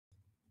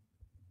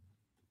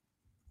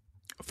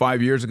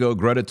5 years ago,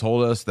 Greta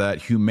told us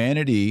that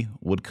humanity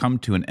would come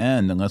to an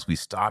end unless we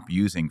stop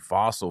using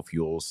fossil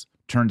fuels.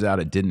 Turns out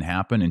it didn't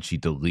happen, and she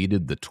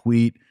deleted the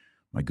tweet.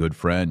 My good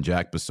friend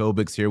Jack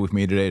Posobiec's here with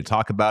me today to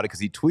talk about it because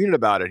he tweeted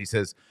about it. He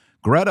says,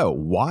 Greta,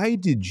 why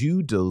did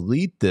you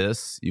delete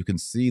this? You can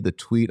see the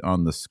tweet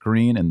on the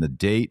screen and the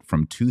date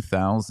from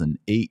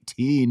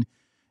 2018.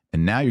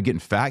 And now you're getting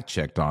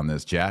fact-checked on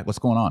this, Jack. What's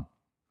going on?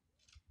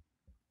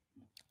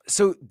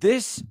 So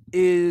this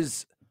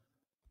is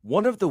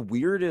one of the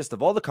weirdest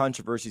of all the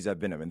controversies I've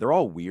been in. I mean, they're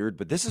all weird,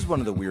 but this is one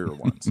of the weirder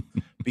ones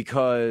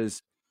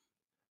because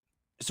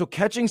so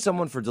catching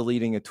someone for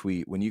deleting a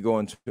tweet when you go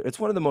on, it's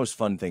one of the most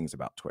fun things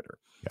about Twitter.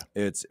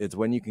 Yeah. It's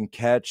when you can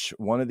catch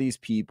one of these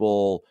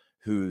people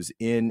who's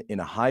in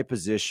a high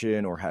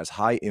position or has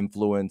high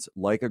influence,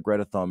 like a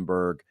Greta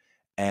Thunberg,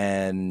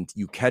 and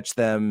you catch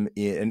them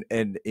in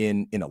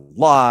a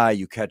lie,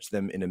 you catch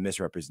them in a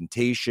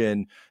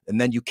misrepresentation, and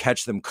then you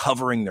catch them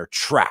covering their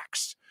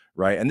tracks.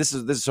 Right. And this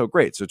is so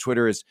great. So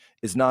Twitter is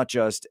not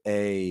just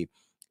a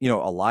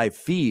live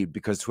feed,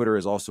 because Twitter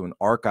is also an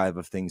archive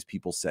of things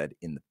people said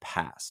in the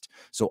past.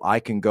 So I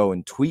can go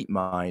and tweet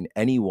mine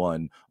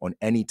anyone on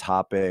any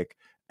topic.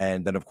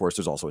 And then, of course,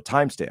 there's also a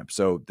timestamp.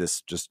 So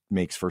this just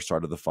makes for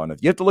start of the fun of,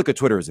 you have to look at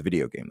Twitter as a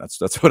video game.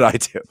 That's what I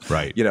do.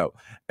 Right.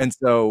 And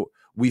so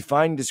we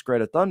find this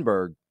Greta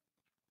Thunberg,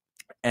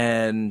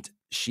 and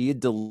she had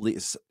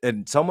deleted,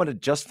 and someone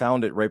had just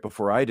found it right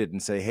before I did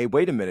and say, hey,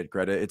 wait a minute,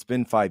 Greta, it's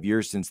been 5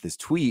 years since this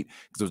tweet,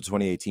 because it was a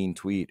 2018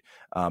 tweet.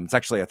 It's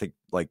actually, I think,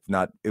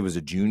 it was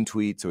a June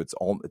tweet. So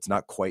it's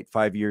not quite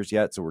 5 years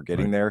yet. So we're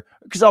getting there,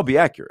 because I'll be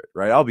accurate,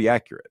 right? I'll be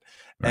accurate.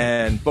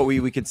 Right. But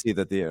we can see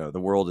that the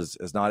world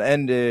is not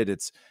ended.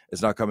 It's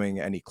not coming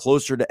any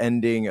closer to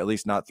ending, at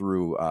least not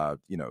through,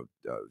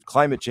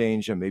 climate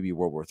change, and maybe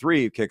World War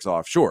III kicks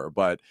off. Sure.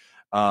 But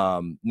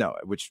no,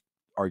 which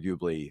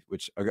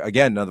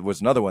again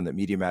was another one that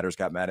Media Matters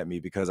got mad at me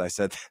because I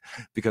said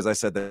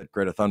that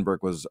Greta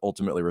Thunberg was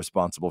ultimately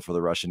responsible for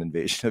the Russian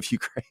invasion of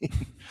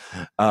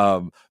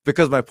Ukraine.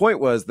 Because my point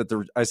was that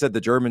I said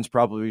the Germans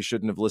probably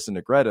shouldn't have listened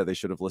to Greta. They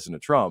should have listened to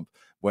Trump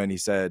when he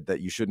said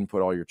that you shouldn't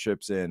put all your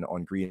chips in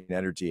on green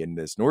energy in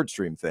this Nord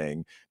Stream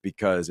thing,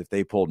 because if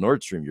they pulled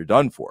Nord Stream, you're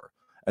done for.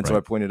 And so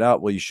I pointed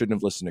out, well, you shouldn't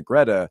have listened to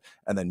Greta.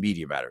 And then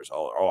Media Matters.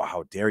 Oh,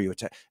 how dare you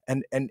attack?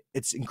 And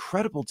it's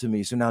incredible to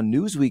me. So now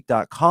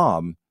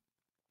Newsweek.com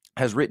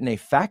has written a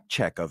fact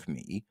check of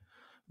me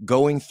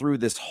going through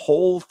this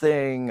whole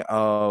thing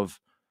of,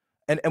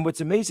 and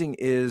what's amazing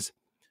is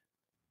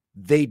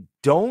they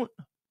don't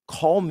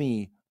call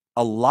me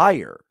a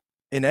liar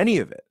in any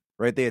of it.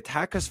 Right? They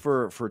attack us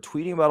for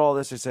tweeting about all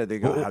this. They said, they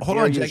go, hold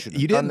on, Jack.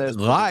 You didn't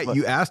lie.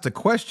 You asked a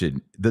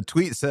question. The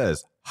tweet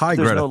says, hi,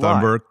 Greta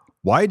Thunberg.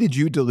 Why did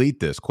you delete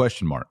this? ?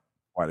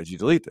 Why did you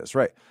delete this?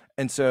 Right.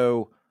 And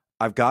so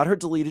I've got her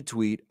deleted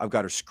tweet. I've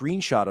got her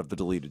screenshot of the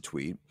deleted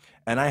tweet.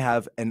 And I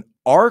have an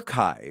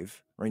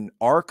archive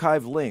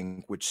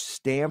link, which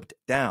stamped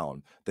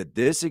down that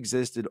this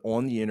existed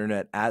on the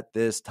internet at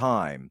this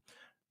time,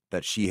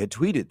 that she had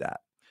tweeted that.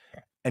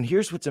 And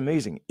here's what's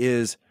amazing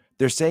is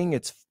they're saying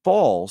it's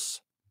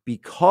false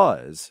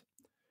because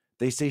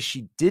they say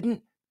she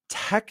didn't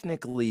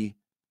technically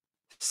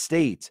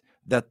state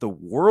that the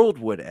world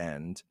would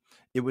end.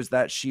 It was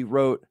that she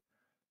wrote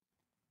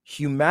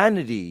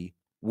humanity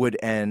would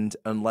end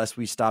unless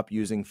we stop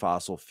using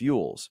fossil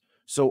fuels.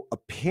 So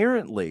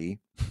apparently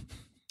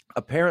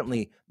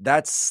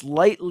that's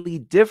slightly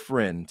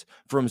different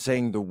from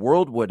saying the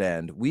world would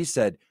end. We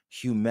said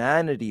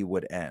humanity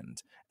would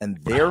end, and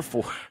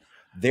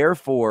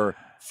therefore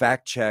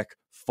fact check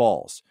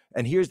false.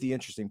 And here's the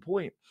interesting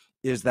point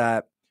is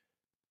that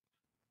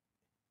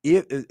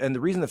and the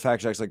reason the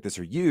fact checks like this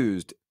are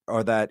used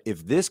are that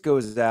if this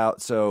goes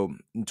out, so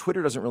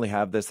Twitter doesn't really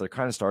have this, they're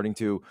kind of starting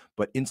to,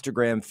 but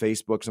Instagram,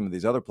 Facebook, some of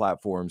these other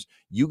platforms,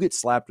 you get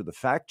slapped with a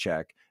fact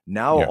check.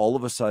 Now, all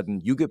of a sudden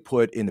you get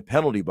put in the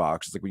penalty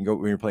box. It's like when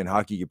you're playing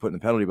hockey, you get put in the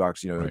penalty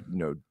box, 2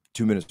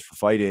 minutes for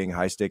fighting,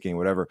 high sticking,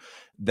 whatever,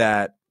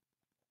 that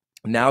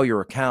now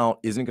your account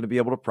isn't going to be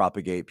able to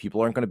propagate.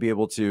 People aren't going to be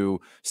able to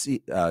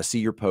see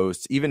your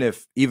posts,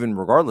 even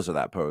regardless of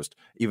that post,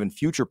 even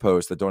future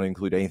posts that don't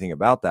include anything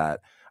about that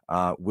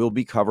will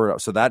be covered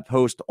up. So that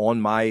post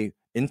on my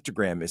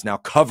Instagram is now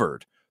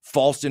covered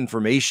false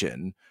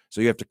information. So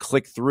you have to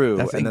click through.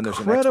 That's and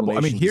incredible.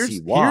 Then there's an explanation. I mean, to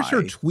see why. Here's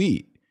her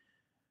tweet.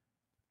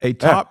 A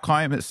top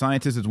climate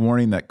scientist is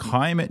warning that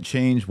climate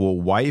change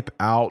will wipe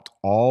out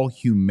all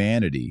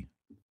humanity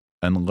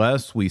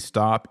unless we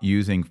stop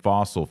using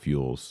fossil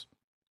fuels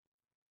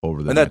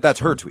over the And that's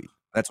her tweet.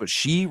 That's what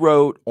she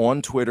wrote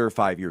on Twitter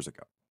 5 years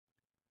ago.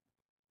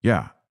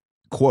 Yeah.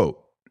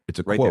 Quote. It's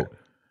a right quote. There.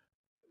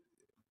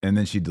 And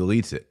then she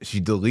deletes it.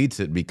 She deletes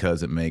it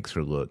because it makes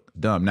her look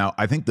dumb. Now,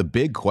 I think the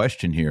big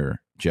question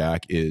here,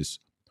 Jack, is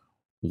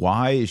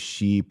why is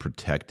she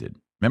protected?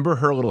 Remember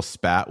her little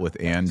spat with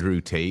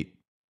Andrew Tate?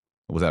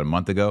 Was that a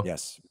month ago?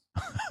 Yes.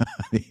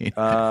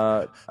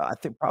 I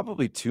think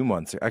probably 2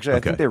 months. Actually, I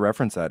think they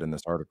reference that in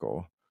this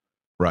article.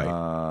 Right.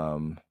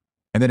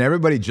 And then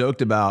everybody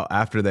joked about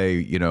after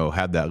they,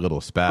 had that little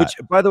spat.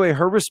 Which, by the way,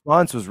 her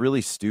response was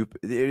really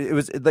stupid. It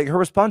was like her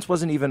response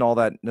wasn't even all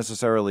that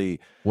necessarily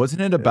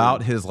Wasn't it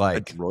about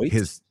adroit.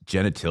 his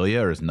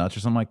genitalia or his nuts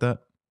or something like that?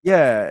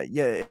 Yeah,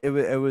 yeah.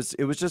 It was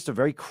just a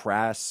very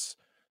crass,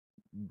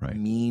 Right.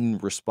 mean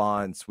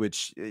response.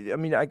 Which I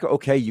mean,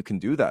 okay, you can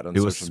do that on It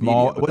was social media,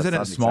 small. but Wasn't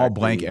that's it not small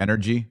blank exactly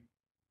energy?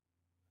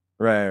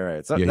 right.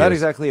 It's Yeah, not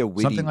exactly a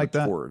something witty like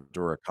that. retort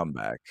or a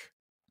comeback.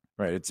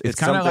 Right. It's It's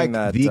kind of something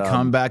like that the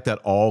comeback that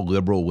all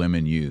liberal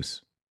women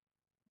use.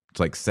 It's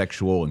like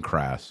sexual and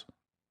crass.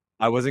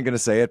 I wasn't going to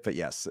say it, but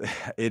yes,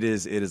 it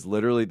is. It is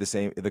literally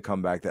the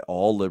comeback that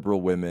all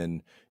liberal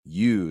women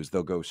use.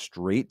 They'll go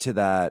straight to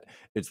that.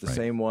 It's the Right.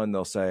 same one.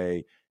 They'll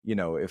say,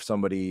 if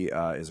somebody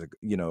is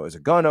a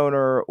gun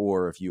owner,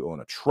 or if you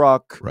own a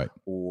truck, Right.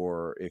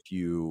 or if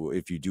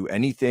you do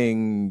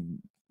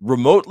anything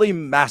remotely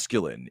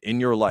masculine in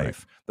your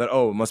life, that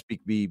it must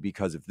be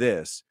because of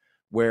this.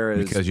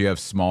 Whereas Because you have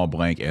small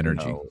blank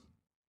energy.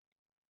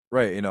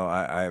 Right,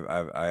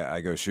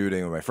 I go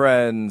shooting with my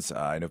friends.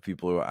 I know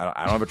people who I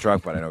don't have a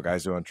truck, but I know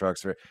guys who own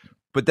trucks. Right?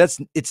 But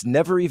it's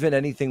never even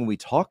anything we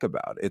talk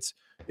about. It's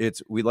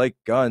we like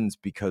guns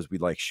because we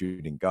like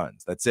shooting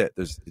guns. That's it.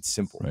 It's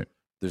simple. Right.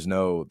 There's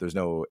no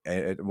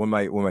when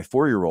my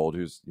 4-year-old,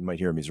 who's, you might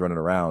hear him, he's running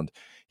around.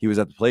 He was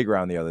at the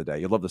playground the other day.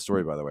 You'll love the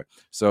story, by the way.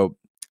 So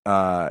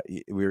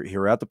we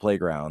were at the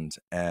playground,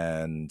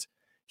 and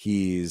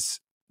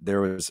there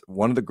was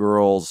one of the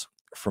girls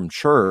from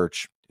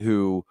church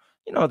who,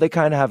 they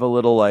kind of have a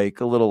little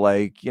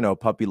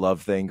puppy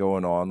love thing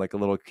going on, like a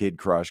little kid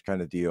crush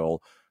kind of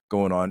deal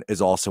going on,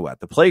 is also at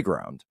the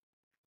playground.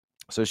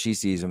 So she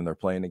sees him and they're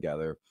playing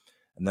together.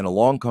 And then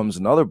along comes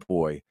another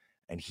boy,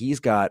 and he's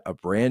got a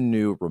brand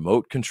new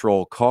remote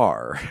control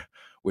car,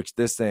 which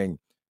this thing,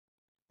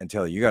 and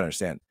Taylor, you got to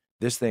understand,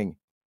 this thing,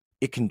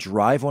 it can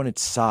drive on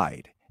its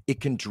side. It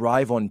can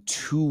drive on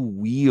 2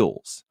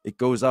 wheels. It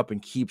goes up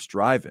and keeps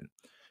driving.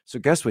 So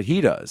guess what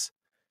he does?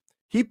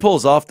 He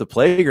pulls off the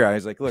playground.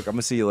 He's like, look, I'm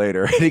going to see you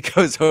later. And he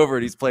goes over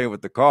and he's playing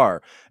with the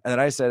car. And then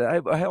I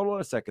said, hold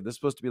on a second. This is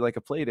supposed to be like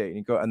a play date.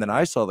 And then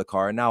I saw the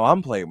car, and now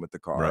I'm playing with the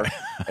car. Right.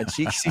 And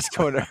she's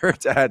going to her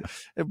dad,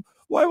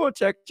 why won't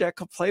Jack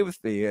come play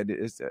with me? And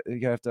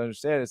you have to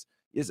understand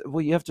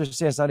well, you have to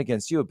understand it's not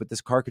against you, but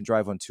this car can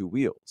drive on 2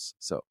 wheels.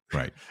 So,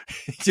 Right.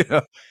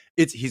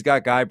 he's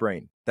got guy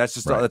brain. That's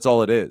just Right. that's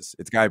all it is.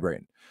 It's guy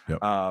brain. Yep.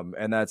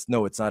 And it's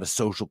not a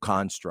social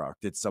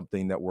construct. It's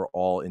something that we're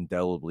all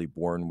indelibly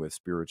born with,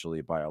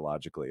 spiritually,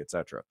 biologically,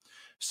 etc.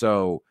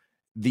 So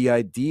the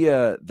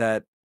idea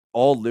that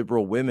all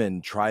liberal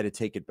women try to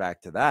take it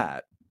back to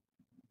that,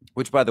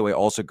 which, by the way,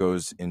 also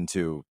goes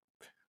into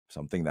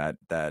something that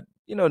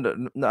I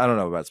don't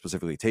know about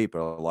specifically Tate, but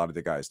a lot of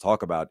the guys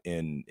talk about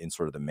in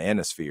sort of the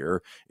manosphere,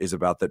 is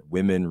about that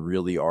women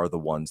really are the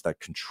ones that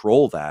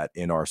control that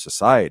in our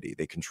society.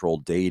 They control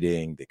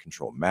dating, they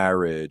control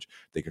marriage,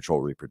 they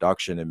control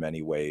reproduction in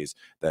many ways,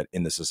 that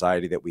in the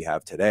society that we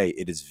have today,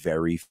 it is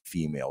very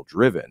female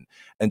driven.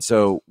 And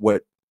so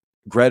what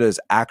Greta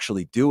is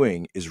actually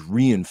doing is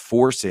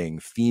reinforcing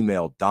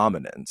female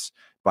dominance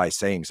by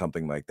saying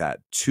something like that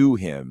to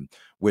him,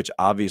 which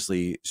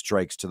obviously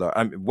strikes to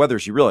whether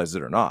she realizes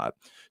it or not.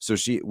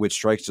 Which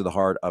strikes to the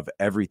heart of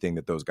everything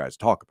that those guys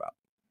talk about.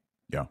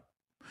 Yeah.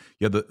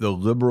 Yeah. The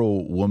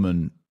liberal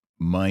woman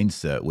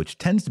mindset, which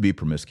tends to be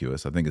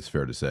promiscuous, I think it's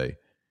fair to say,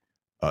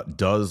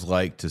 does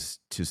like to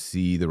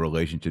see the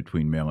relationship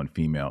between male and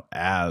female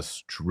as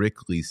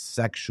strictly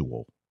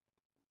sexual.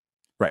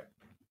 Right.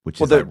 Which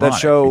is ironic, that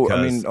show,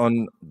 I mean,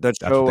 on that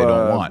show, what they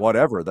don't want.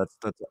 whatever, that's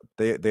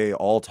they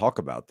all talk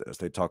about this.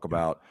 They talk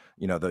about,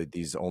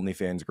 these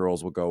OnlyFans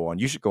girls will go on.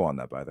 You should go on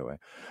that, by the way.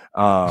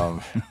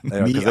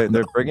 Because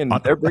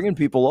they're bringing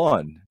people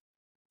on.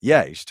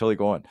 Yeah, you should totally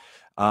go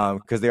on.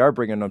 Because they are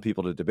bringing on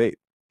people to debate.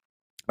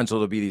 And so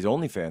there'll be these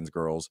OnlyFans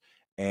girls,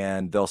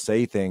 and they'll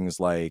say things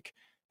like,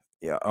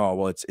 yeah, oh,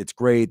 well, it's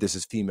great. This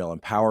is female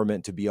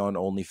empowerment to be on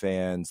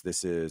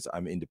OnlyFans.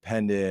 I'm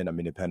independent. I'm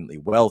independently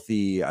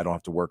wealthy. I don't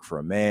have to work for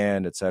a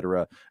man,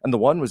 etc. And the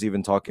one was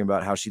even talking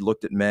about how she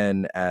looked at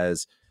men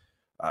as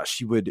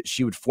she would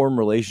form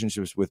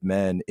relationships with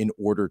men in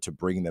order to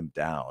bring them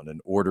down, in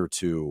order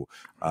to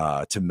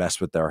mess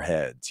with their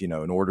heads, in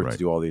order to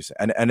do all these,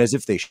 and as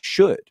if they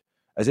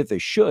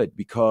should,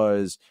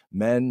 because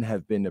men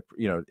have been,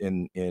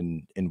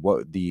 in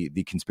what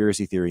the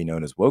conspiracy theory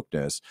known as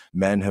wokeness,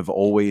 men have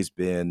always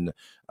been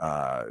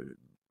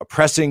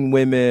oppressing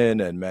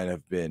women, and men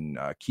have been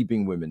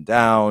keeping women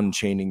down,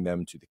 chaining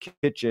them to the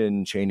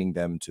kitchen,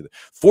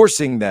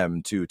 forcing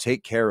them to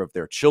take care of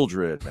their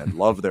children and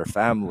love their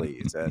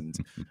families, and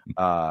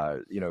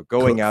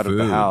going out of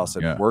the house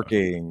and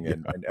working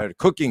and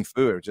cooking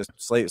food, just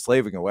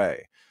slaving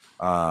away.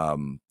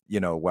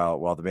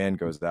 While the man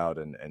goes out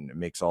and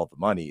makes all the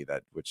money,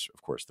 which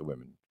of course the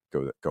women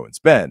go and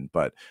spend.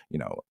 But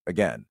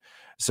again,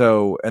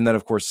 so, and then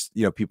of course,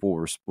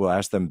 people will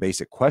ask them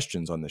basic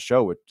questions on the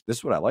show. This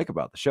is what I like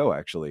about the show,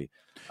 actually.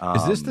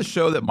 Is this the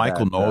show that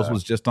Michael Knowles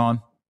was just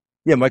on?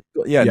 Yeah,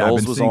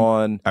 Knowles was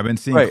on. I've been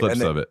seeing clips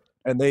of it.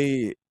 And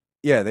they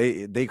yeah,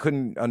 they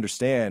couldn't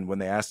understand when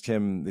they asked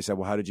him. They said,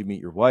 "Well, how did you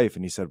meet your wife?"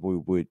 And he said,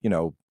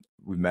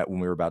 we met when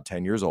we were about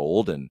 10 years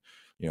old, and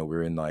we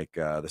were in like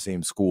the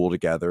same school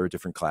together,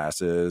 different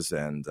classes,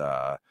 and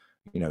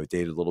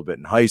dated a little bit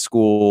in high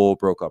school,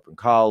 broke up in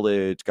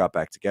college, got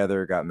back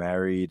together, got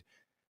married,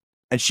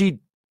 and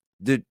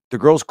the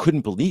girls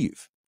couldn't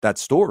believe that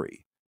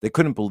story. They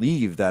couldn't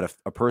believe that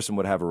a person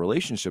would have a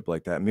relationship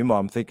like that. Meanwhile,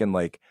 I'm thinking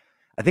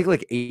I think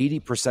like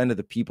 80% of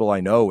the people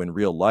I know in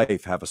real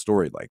life have a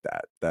story like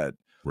that.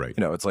 Right.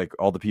 It's like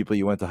all the people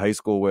you went to high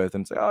school with,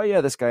 and it's like, oh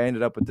yeah, this guy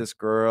ended up with this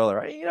girl,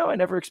 or I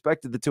never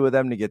expected the two of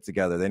them to get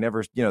together. They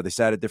never, they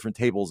sat at different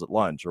tables at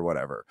lunch or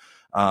whatever.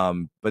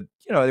 But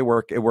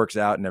it works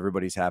out, and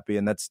everybody's happy,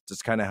 and that's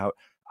just kind of how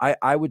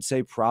I would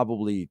say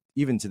probably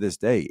even to this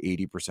day,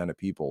 80% of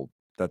people,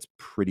 that's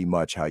pretty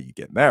much how you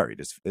get married,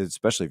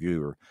 especially if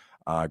you were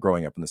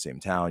growing up in the same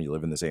town, you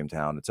live in the same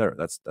town, etc.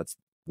 That's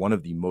one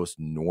of the most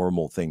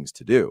normal things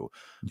to do.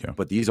 Yeah.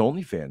 But these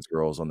OnlyFans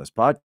girls on this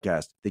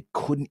podcast, they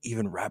couldn't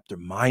even wrap their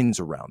minds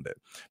around it,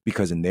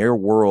 because in their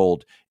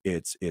world,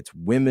 it's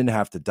women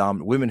have to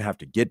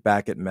get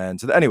back at men.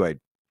 So anyway,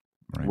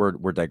 Right.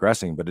 we're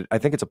digressing, but I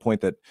think it's a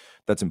point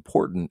that's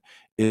important,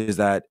 is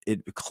that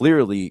it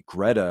clearly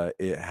Greta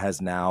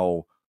has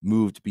now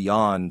moved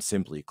beyond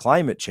simply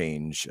climate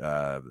change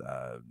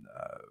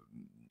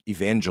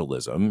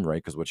evangelism,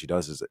 right? Because what she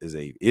does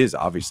is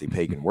obviously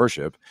pagan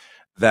worship.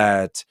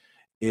 That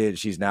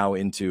she's now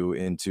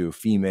into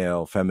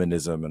female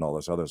feminism and all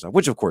this other stuff,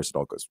 which of course it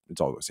all goes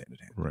hand in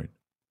hand. Right.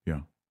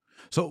 Yeah.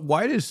 So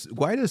why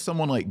does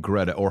someone like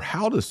Greta, or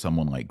how does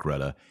someone like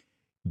Greta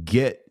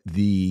get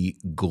the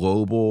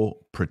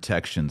global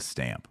protection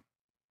stamp,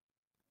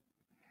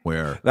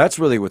 where That's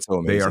really what's so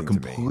amazing they are to me,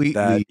 completely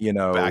that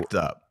backed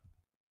up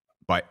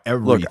by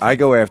everything? Look, I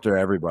go after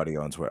everybody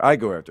on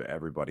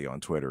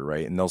Twitter.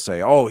 Right? And they'll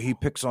say, "Oh, he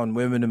picks on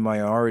women and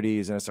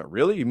minorities," and I said,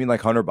 "Really? You mean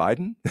like Hunter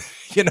Biden?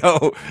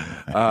 Joe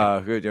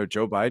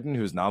Biden,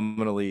 who's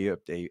nominally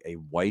a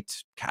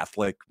white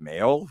Catholic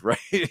male, right?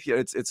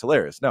 It's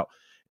hilarious. No,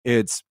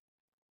 it's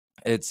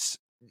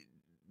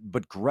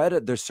but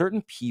Greta, there's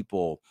certain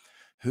people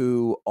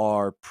who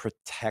are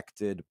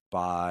protected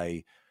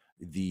by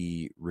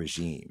the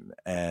regime,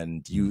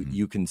 and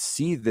you can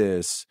see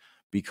this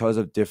because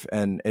of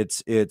and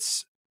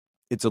it's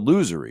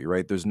illusory,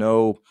 right? There's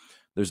no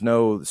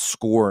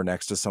score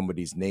next to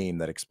somebody's name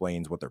that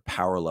explains what their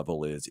power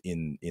level is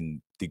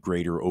in the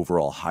greater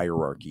overall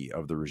hierarchy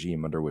of the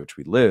regime under which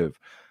we live.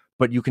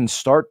 But you can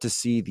start to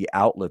see the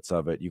outlets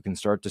of it. You can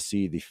start to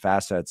see the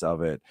facets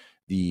of it,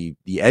 the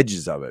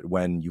edges of it,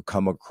 when you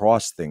come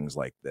across things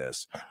like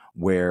this,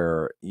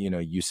 where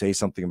you say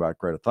something about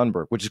Greta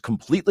Thunberg, which is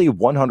completely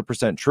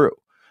 100% true.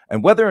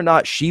 And whether or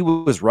not she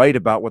was right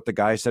about what the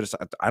guy said,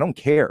 I don't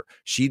care.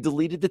 She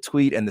deleted the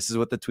tweet, and this is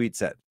what the tweet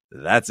said.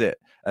 That's it.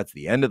 That's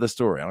the end of the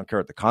story. I don't care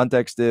what the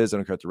context is. I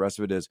don't care what the rest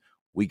of it is.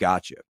 We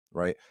got you,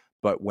 right?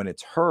 But when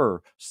it's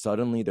her,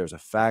 suddenly there's a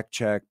fact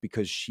check,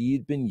 because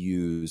she'd been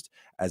used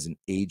as an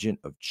agent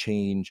of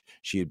change.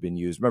 She had been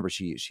used. Remember,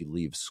 she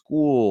leaves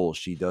school.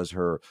 She does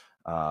her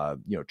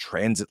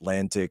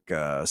transatlantic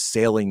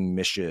sailing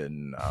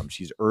mission.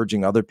 She's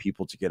urging other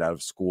people to get out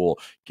of school,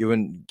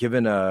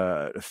 given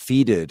a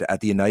feted at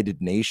the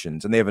United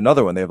Nations. And they have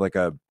another one. They have like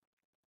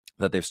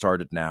that they've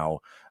started now,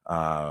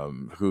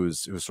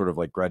 who's sort of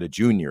like Greta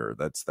Jr.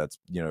 That's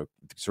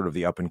sort of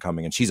the up and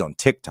coming, and she's on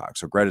TikTok.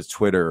 So Greta's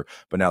Twitter,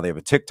 but now they have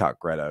a TikTok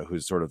Greta,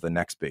 who's sort of the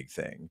next big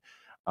thing.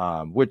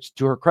 Which,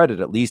 to her credit,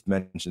 at least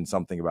mentioned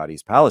something about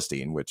East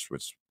Palestine, which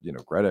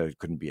Greta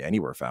couldn't be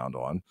anywhere found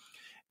on.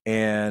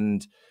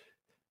 And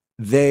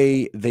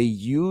they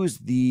use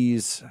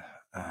these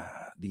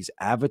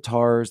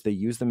avatars, they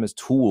use them as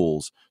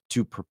tools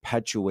to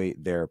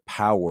perpetuate their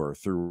power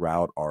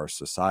throughout our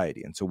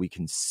society. And so we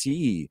can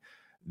see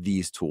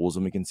these tools,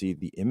 and we can see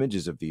the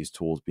images of these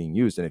tools being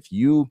used. And if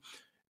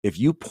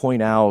you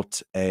point out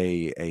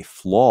a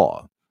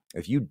flaw,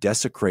 if you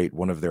desecrate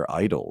one of their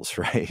idols,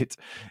 right?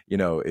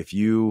 If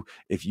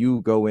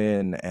you go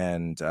in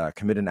and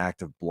commit an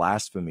act of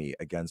blasphemy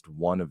against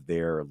one of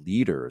their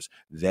leaders,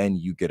 then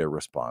you get a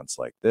response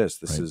like this.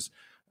 This right. is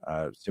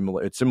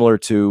similar. It's similar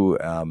to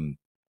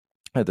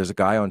there's a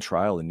guy on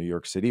trial in New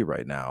York City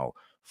right now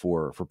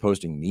for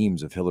posting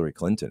memes of Hillary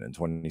Clinton in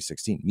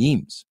 2016,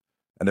 memes,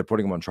 and they're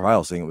putting him on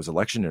trial, saying it was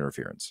election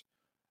interference.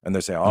 And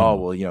they say, "Oh,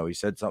 well, he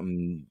said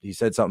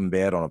something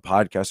bad on a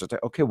podcast." It's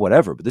like, okay,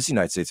 whatever. But this is the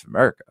United States of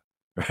America,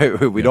 right?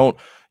 We don't,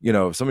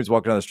 if somebody's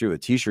walking down the street with a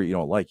T-shirt you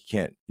don't like, you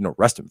can't,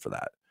 arrest him for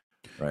that,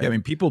 right? Yeah, I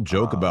mean, people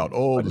joke about,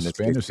 the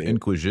Spanish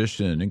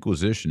Inquisition.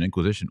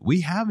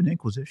 We have an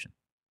Inquisition.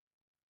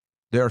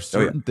 There are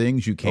certain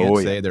things you can't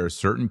say. There are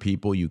certain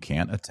people you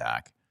can't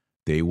attack.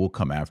 They will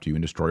come after you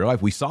and destroy your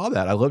life. We saw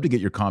that. I'd love to get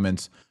your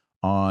comments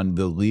on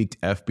the leaked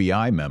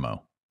FBI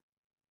memo.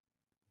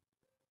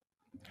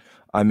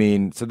 I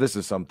mean, so this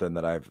is something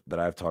that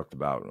I've talked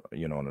about,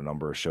 on a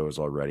number of shows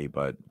already.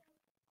 But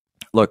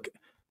look,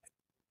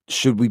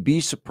 should we be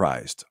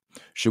surprised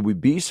Should we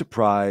be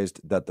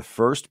surprised that the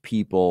first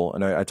people,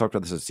 and I talked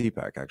about this at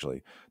CPAC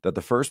actually, that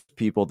the first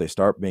people they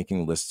start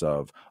making lists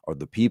of are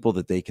the people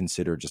that they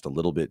consider just a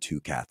little bit too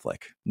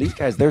Catholic? These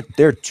guys,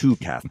 they're too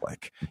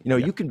Catholic.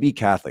 You can be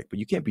Catholic, but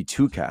you can't be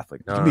too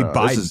Catholic. You can be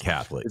Biden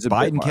Catholic.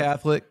 Biden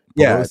Catholic.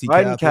 Yeah, Pelosi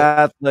Biden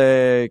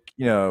Catholic,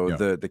 Yeah.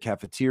 the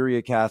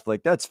cafeteria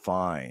Catholic, that's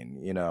fine.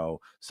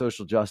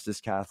 Social justice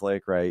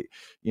Catholic, right?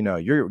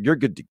 You're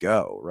good to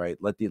go, right?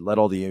 Let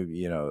all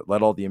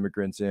the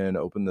immigrants in,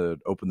 open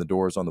the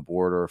doors on the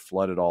border,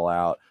 flood it all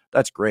out.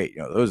 That's great.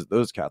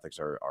 Those Catholics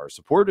are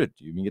supported.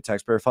 You can get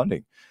taxpayer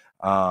funding.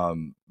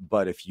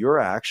 But if you're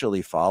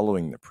actually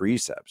following the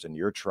precepts and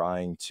you're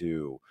trying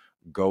to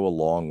go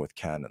along with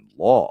canon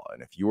law,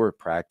 and if you are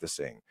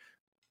practicing,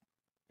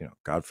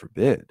 God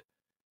forbid,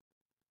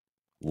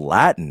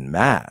 Latin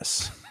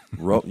Mass,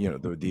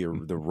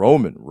 the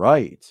Roman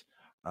Rite.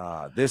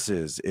 This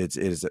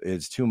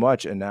is too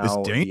much, and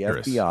now the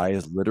FBI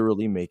is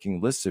literally making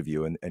lists of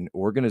you, and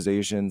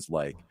organizations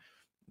like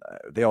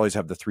they always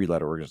have the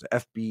 3-letter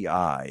organizations: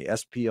 FBI,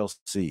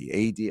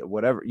 SPLC, AD,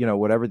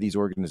 whatever these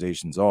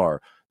organizations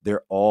are.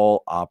 They're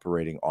all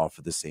operating off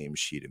of the same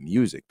sheet of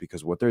music,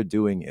 because what they're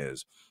doing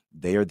is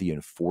they are the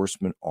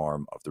enforcement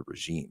arm of the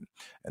regime,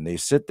 and they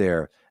sit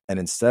there. And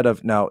instead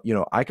of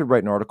I could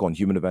write an article on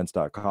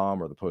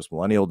humanevents.com or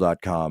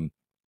thepostmillennial.com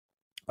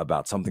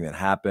about something that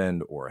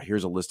happened, or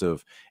here's a list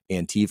of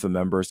Antifa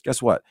members.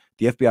 Guess what?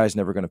 The FBI is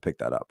never going to pick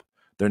that up.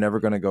 They're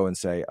never going to go and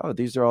say, oh,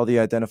 these are all the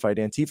identified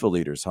Antifa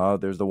leaders, huh?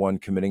 There's the one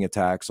committing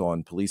attacks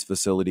on police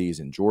facilities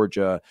in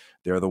Georgia.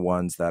 They're the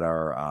ones that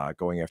are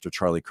going after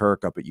Charlie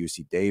Kirk up at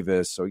UC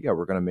Davis. So, yeah,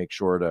 we're going to make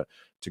sure to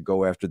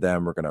go after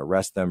them. We're going to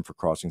arrest them for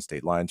crossing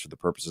state lines for the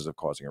purposes of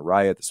causing a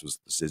riot.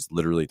 This is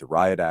literally the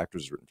Riot Act,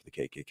 was written for the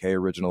KKK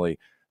originally.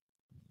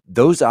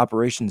 Those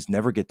operations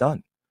never get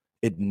done.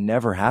 It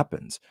never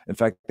happens. In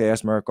fact, they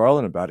asked Merrick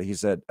Garland about it. He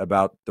said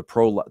about the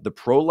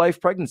pro-life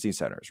pregnancy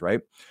centers,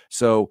 right?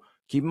 So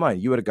keep in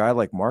mind, you had a guy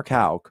like Mark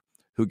Houck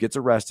who gets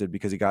arrested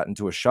because he got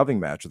into a shoving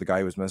match with a guy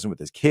who was messing with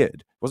his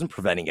kid. Wasn't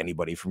preventing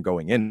anybody from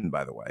going in,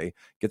 by the way.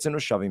 Gets into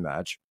a shoving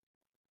match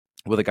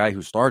with a guy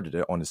who started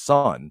it on his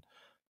son.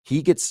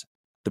 He gets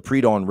the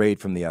pre-dawn raid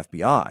from the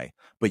FBI,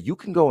 but you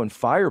can go and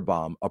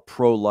firebomb a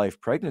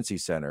pro-life pregnancy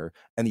center,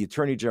 and the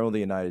Attorney General of the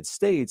United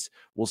States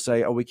will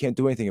say, oh, we can't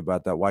do anything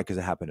about that. Why? Because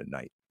it happened at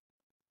night.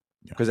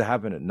 Because it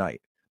happened at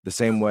night. The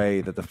same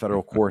way that the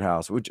federal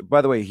courthouse, which,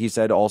 by the way, he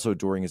said also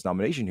during his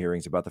nomination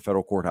hearings about the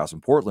federal courthouse in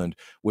Portland,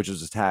 which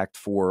was attacked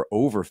for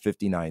over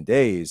 59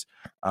 days,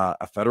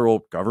 a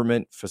federal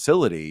government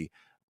facility,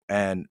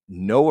 and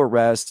no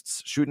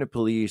arrests, shooting at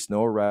police,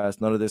 no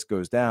arrests, none of this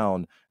goes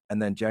down.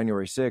 And then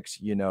January 6th,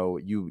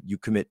 you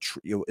commit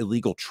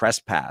illegal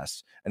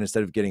trespass, and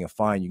instead of getting a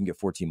fine, you can get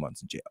 14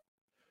 months in jail.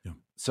 Yeah.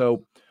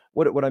 So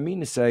what I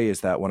mean to say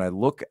is that when I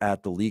look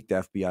at the leaked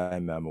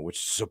FBI memo, which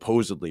is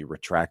supposedly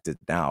retracted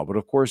now, but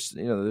of course,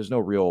 there's no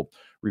real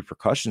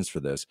repercussions for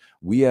this,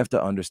 we have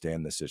to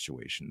understand the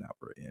situation that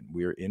we're in.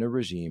 We are in a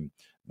regime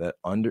that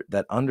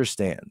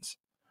understands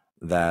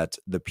that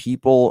the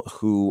people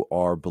who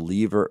are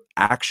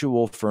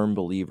actual firm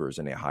believers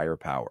in a higher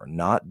power,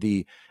 not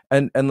the,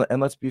 and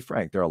let's be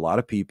frank, there are a lot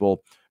of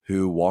people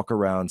who walk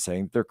around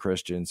saying they're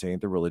Christian, saying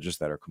they're religious,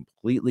 that are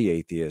completely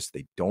atheists.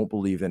 They don't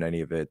believe in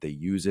any of it. They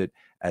use it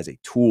as a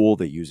tool.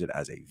 They use it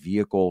as a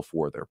vehicle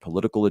for their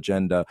political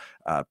agenda.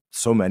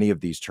 So many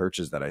of these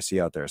churches that I see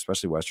out there,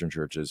 especially Western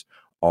churches,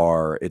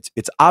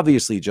 it's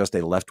obviously just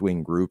a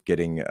left-wing group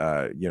getting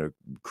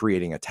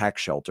creating a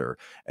tax shelter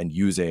and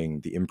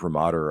using the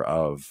imprimatur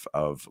of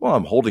well,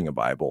 I'm holding a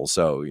Bible,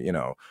 so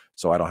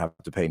so I don't have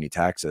to pay any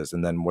taxes.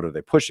 And then what are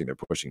they pushing? They're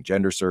pushing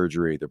gender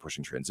surgery, they're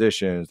pushing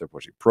transitions, they're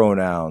pushing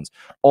pronouns,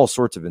 all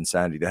sorts of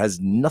insanity that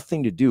has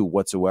nothing to do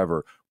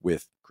whatsoever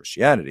with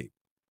Christianity.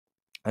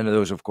 And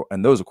those,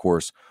 of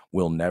course,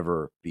 will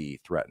never be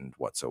threatened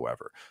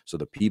whatsoever. So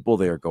the people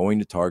they are going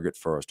to target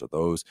first are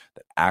those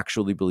that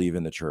actually believe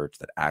in the church,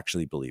 that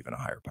actually believe in a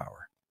higher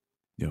power.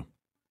 Yeah.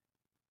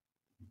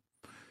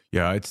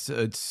 Yeah,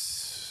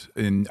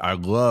 and I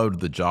loved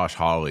the Josh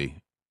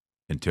Hawley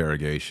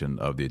interrogation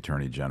of the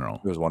Attorney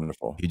General. It was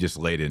wonderful. He just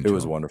laid into it. It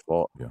was him.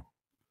 wonderful. Yeah.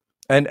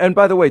 And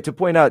by the way, to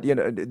point out,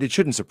 it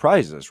shouldn't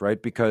surprise us,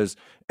 right? Because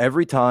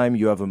every time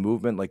you have a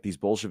movement like these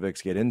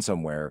Bolsheviks get in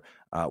somewhere,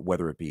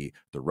 whether it be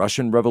the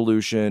Russian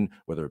Revolution,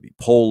 whether it be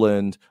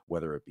Poland,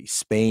 whether it be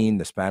Spain,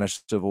 the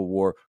Spanish Civil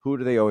War, who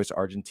do they always,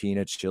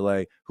 Argentina,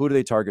 Chile, who do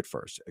they target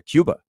first?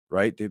 Cuba,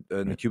 right?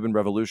 The Cuban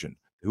Revolution.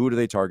 Who do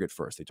they target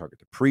first? They target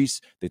the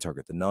priests, they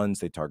target the nuns,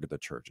 they target the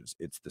churches.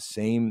 It's the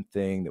same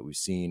thing that we've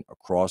seen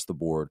across the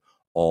board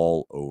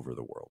all over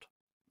the world.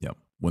 Yeah.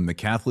 When the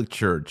Catholic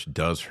Church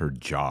does her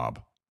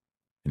job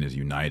and is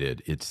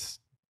united, it's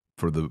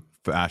for the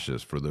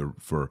fascists, for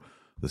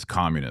this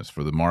communists,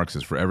 for the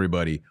Marxists, for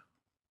everybody.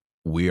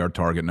 We are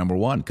target number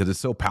one because it's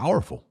so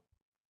powerful.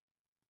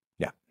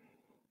 Yeah.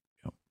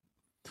 Yep.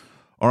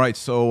 All right.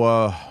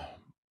 So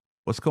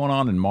what's going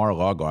on in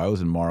Mar-a-Lago? I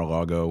was in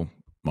Mar-a-Lago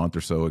a month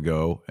or so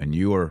ago, and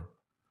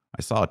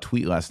I saw a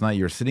tweet last night.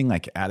 You're sitting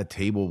like at a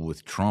table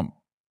with Trump.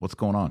 What's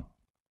going on?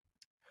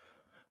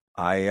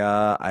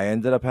 I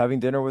ended up having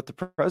dinner with the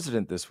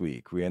president this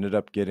week. We ended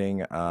up getting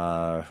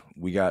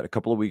we got a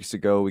couple of weeks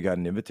ago. We got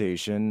an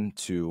invitation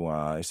to.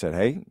 I said,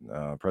 "Hey,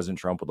 President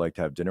Trump would like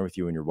to have dinner with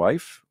you and your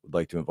wife. Would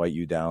like to invite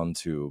you down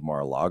to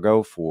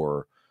Mar-a-Lago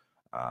for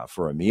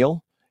a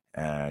meal."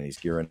 And he's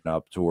gearing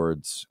up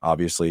towards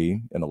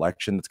obviously an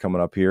election that's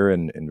coming up here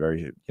in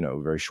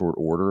very short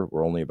order.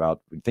 We're only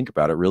about, think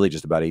about it, really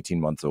just about 18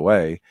 months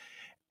away.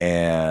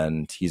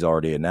 And he's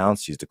already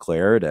announced, he's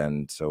declared.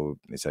 And so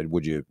they said,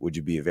 would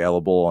you be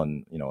available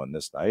on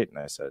this night? And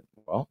I said,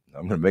 well,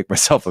 I'm going to make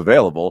myself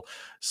available.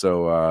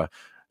 So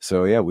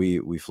yeah,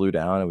 we flew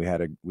down and we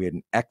had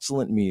an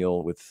excellent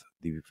meal with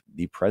the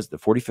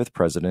 45th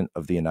president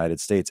of the United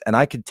States. And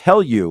I could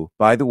tell you,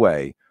 by the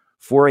way,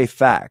 for a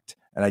fact,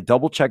 and I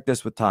double checked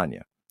this with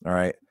Tanya, all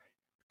right,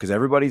 because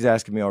everybody's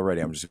asking me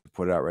already. I'm just going to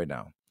put it out right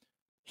now.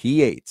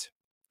 He ate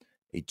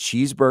a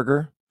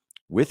cheeseburger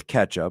with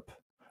ketchup,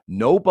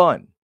 no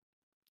bun.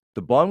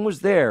 The bun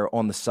was there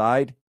on the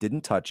side,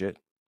 didn't touch it.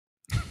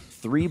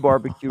 3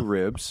 barbecue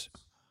ribs,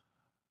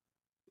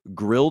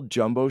 grilled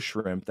jumbo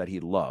shrimp that he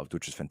loved,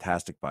 which was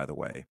fantastic, by the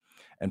way.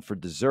 And for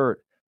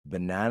dessert,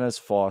 bananas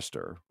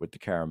Foster with the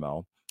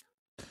caramel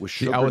with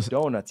sugar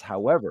donuts.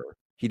 However,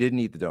 he didn't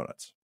eat the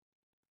donuts.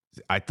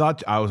 I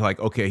was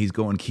like, okay, he's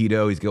going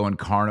keto, he's going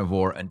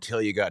carnivore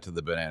until you got to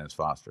the bananas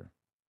Foster.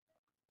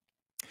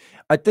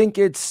 I think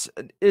it's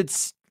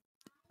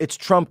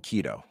Trump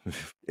keto.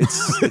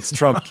 It's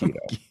Trump keto.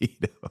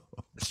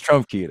 It's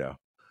Trump keto.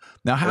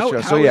 Now, how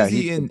is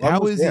he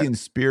in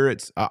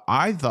spirits?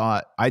 I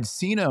thought I'd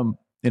seen him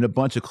in a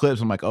bunch of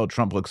clips. I'm like, oh,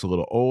 Trump looks a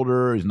little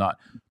older. He's not.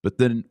 But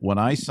then when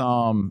I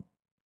saw him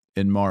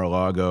in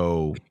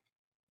Mar-a-Lago,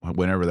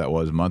 whenever that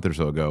was, a month or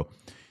so ago,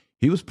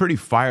 he was pretty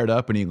fired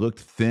up and he looked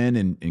thin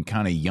and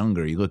kind of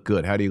younger. He looked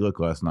good. How did he look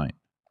last night?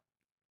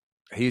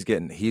 He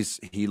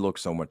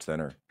looks so much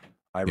thinner.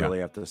 I really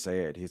have to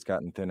say it. He's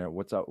gotten thinner.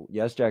 What's up?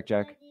 Yes, Jack.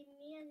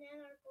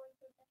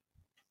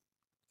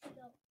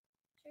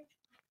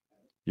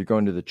 You're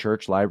going to the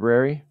church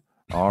library?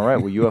 All right.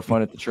 Well, you have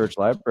fun at the church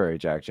library,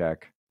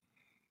 Jack.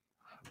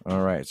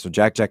 All right. So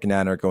Jack and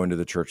Anna are going to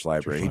the church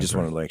library. He just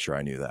wanted to make sure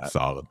I knew that.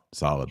 Solid.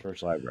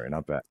 Church library,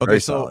 not bad. Okay, very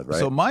solid, right?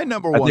 So my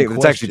number one question,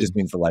 it actually just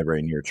means the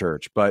library near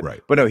church. But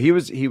right. But no, he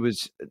was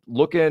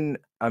looking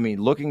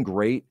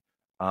great,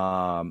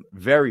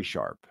 very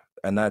sharp.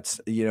 And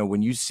that's,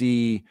 when you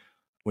see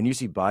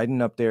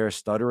Biden up there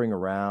stuttering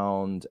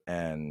around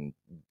and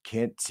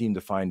can't seem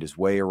to find his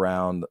way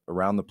around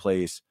the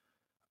place.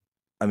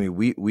 I mean,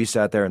 we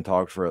sat there and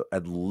talked for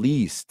at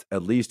least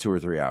 2 or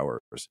 3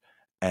 hours,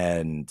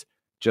 and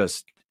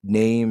just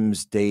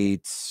names,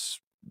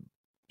 dates,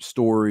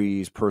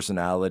 stories,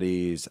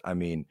 personalities. I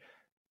mean,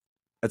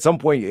 at some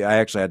point, I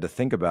actually had to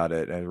think about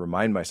it and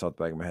remind myself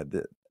back in my head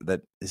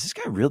that is this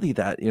guy really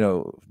that,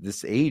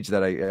 this age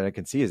that I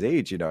can see his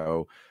age,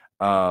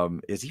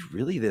 is he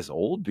really this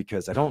old?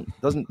 Because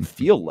doesn't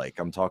feel like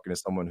I'm talking to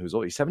someone who's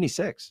old. He's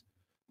 76,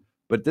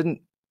 but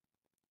didn't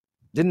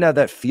have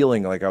that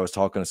feeling like I was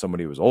talking to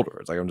somebody who was older.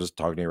 It's like, I'm just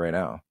talking to you right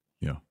now.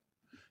 Yeah.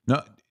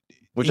 No,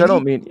 which I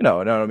don't mean,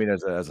 I don't mean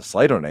as a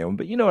slight on anyone,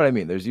 but you know what I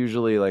mean? There's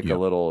usually like a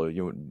little,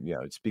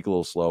 speak a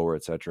little slower,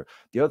 etc.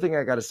 The other thing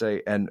I got to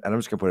say, and I'm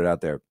just gonna put it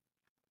out there,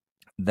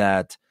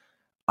 that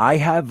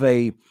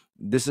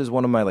this is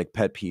one of my like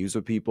pet peeves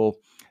with people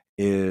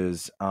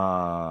is,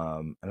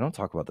 I don't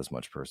talk about this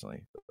much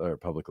personally or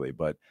publicly,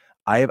 but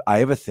I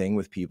have a thing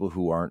with people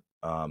who aren't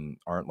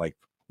like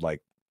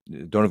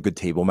don't have good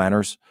table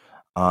manners.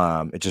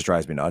 It just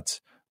drives me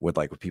nuts with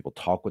people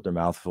talk with their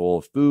mouth full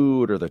of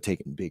food, or they're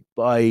taking big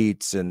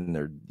bites and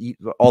they're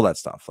all that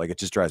stuff. Like, it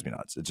just drives me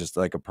nuts. It's just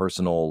like a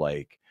personal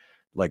like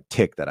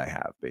tick that I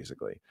have,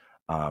 basically.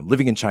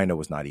 Living in China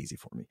was not easy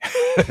for me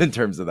in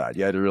terms of that.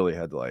 You really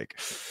had to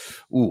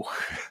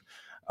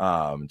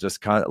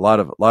just kind of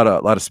a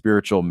lot of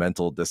spiritual,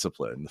 mental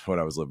discipline when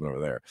I was living over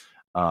there.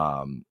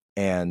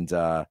 And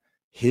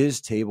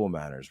his table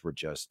manners were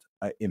just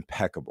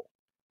impeccable.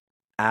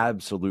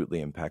 Absolutely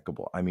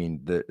impeccable. I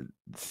mean, the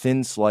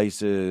thin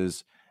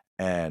slices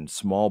and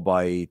small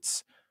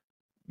bites,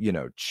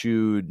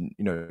 chewed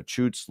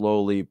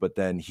slowly, but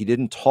then he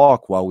didn't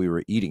talk while we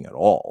were eating at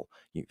all.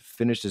 He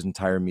finished his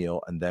entire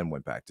meal and then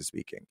went back to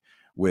speaking,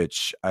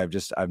 which I've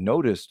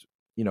noticed,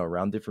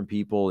 around different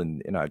people.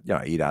 And I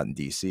eat out in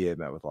DC. I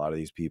met with a lot of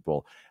these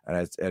people, and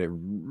it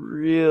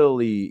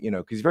really,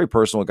 because he's a very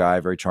personal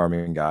guy, very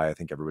charming guy. I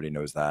think everybody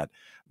knows that.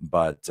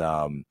 But,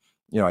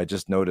 I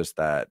just noticed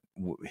that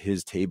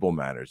his table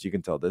manners, you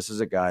can tell this is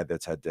a guy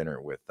that's had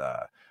dinner with,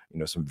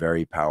 some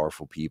very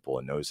powerful people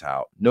and knows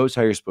how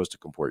you're supposed to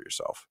comport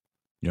yourself.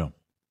 Yeah.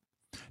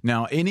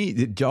 Now,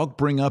 did y'all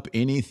bring up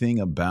anything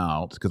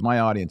about, because my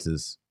audience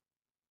is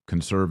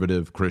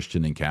conservative,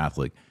 Christian, and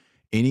Catholic,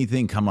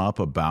 anything come up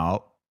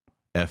about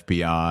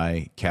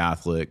FBI,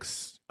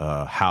 Catholics,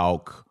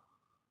 Hauk,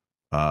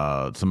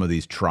 some of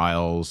these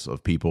trials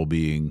of people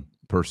being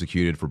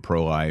persecuted for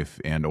pro-life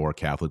and or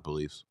Catholic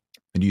beliefs?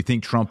 And do you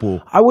think Trump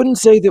will? I wouldn't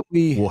say that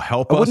we will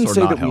help us. I wouldn't or say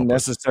not that help we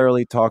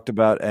necessarily talked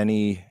about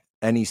any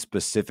any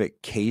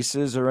specific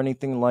cases or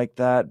anything like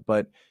that,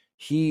 but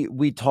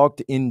we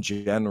talked in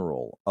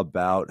general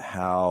about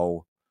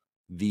how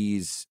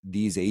these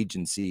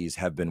agencies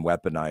have been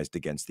weaponized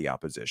against the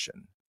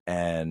opposition.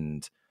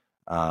 And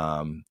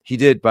he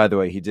did, by the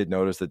way, he did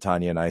notice that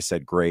Tanya and I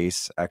said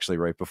grace actually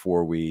right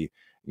before we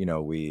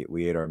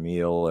ate our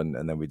meal,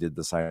 and then we did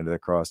the sign of the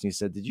cross. And he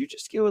said, "Did you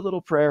just give a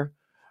little prayer?"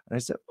 And I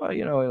said, "Well, I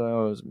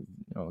was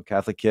a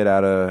Catholic kid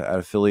out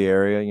of Philly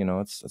area.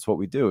 That's what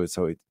we do.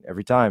 So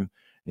every time."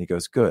 And he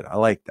goes, "Good. I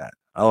like that.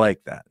 I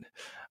like that."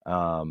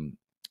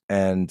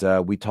 And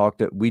we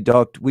talked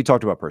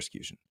about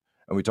persecution,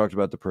 and we talked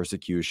about the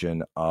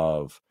persecution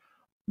of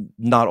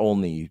not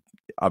only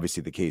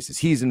obviously the cases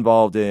he's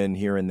involved in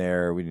here and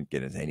there. We didn't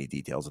get into any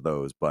details of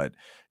those, but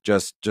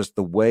just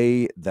the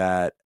way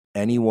that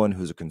anyone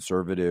who's a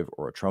conservative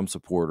or a Trump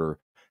supporter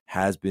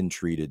has been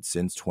treated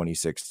since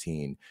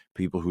 2016.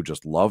 People who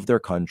just love their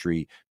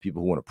country,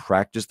 people who want to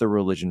practice their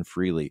religion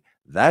freely.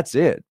 That's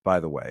it, by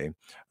the way.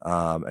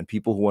 And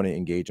people who want to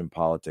engage in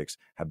politics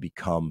have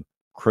become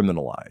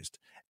criminalized.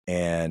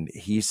 And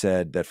he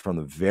said that from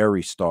the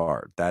very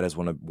start, that is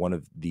one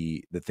of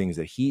the things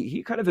that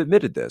he kind of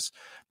admitted this,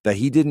 that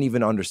he didn't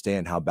even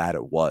understand how bad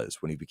it was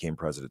when he became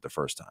president the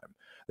first time,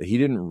 that he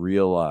didn't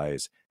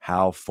realize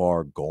how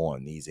far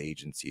gone these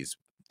agencies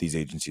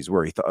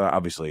were. He thought,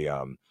 obviously,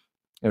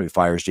 he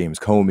fires James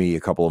Comey a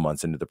couple of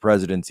months into the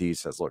presidency. He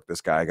says, "Look, this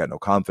guy, I got no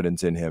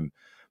confidence in him."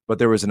 But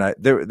there was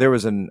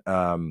an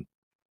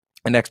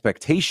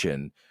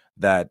expectation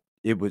that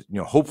it was,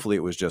 hopefully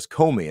it was just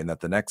Comey, and that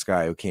the next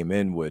guy who came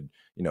in would,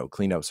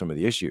 clean up some of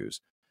the issues.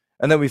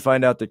 And then we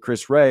find out that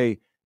Chris Wray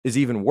is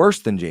even worse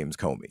than James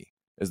Comey,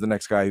 is the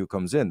next guy who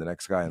comes in, the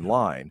next guy in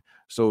line.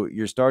 So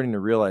you're starting to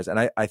realize,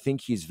 and I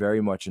think he's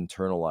very much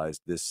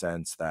internalized this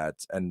sense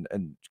that,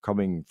 and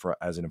coming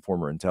as an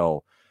former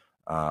intel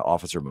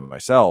officer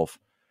myself,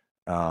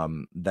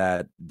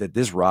 that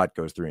this rot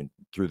goes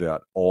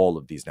throughout all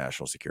of these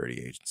national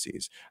security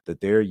agencies, that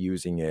they're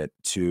using it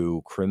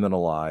to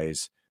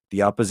criminalize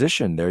the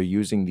opposition. They're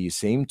using these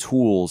same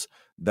tools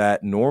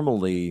that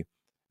normally,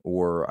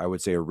 or I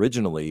would say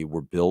originally,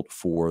 were built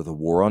for the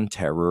war on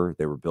terror.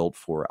 They were built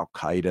for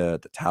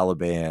Al-Qaeda, the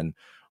Taliban,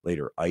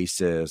 later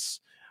ISIS.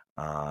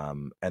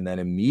 And then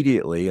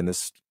immediately, and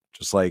this,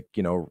 just like,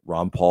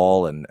 Ron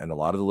Paul and a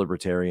lot of the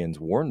libertarians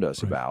warned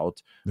us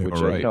about, which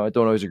I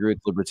don't always agree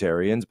with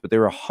libertarians, but they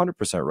were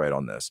 100% right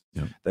on this,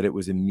 that it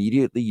was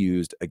immediately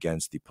used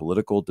against the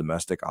political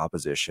domestic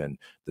opposition,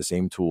 the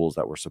same tools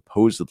that were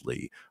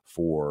supposedly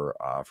for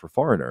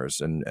foreigners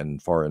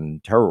and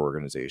foreign terror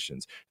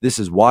organizations. This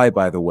is why,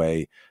 by the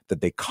way, that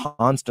they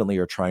constantly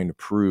are trying to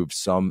prove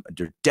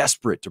they're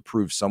desperate to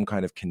prove some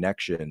kind of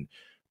connection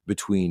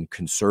between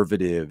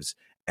conservatives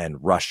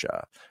and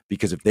Russia,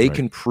 because if they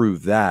can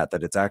prove that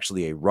it's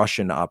actually a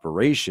Russian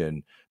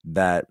operation,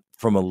 that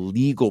from a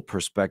legal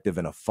perspective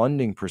and a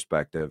funding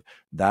perspective,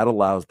 that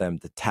allows them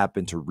to tap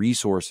into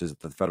resources that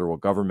the federal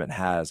government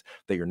has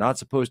that you're not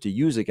supposed to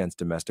use against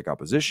domestic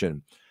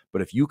opposition.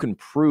 But if you can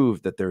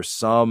prove that there's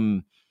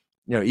some,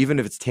 even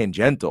if it's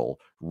tangential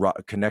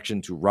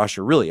connection to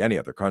Russia, really any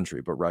other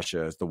country, but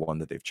Russia is the one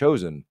that they've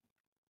chosen,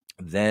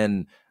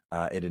 then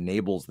it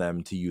enables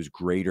them to use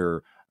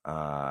greater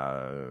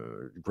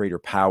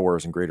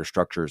powers and greater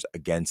structures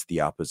against the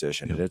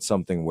opposition. And it's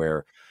something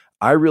where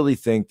I really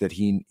think that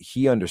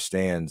he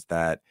understands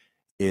that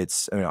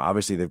it's,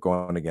 obviously they've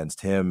gone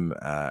against him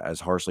as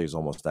harshly as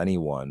almost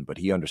anyone, but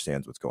he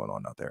understands what's going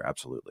on out there.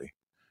 Absolutely.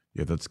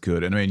 Yeah, that's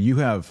good. And you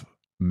have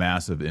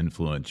massive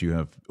influence. You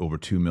have over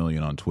 2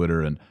 million on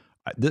Twitter, and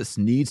this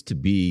needs to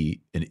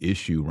be an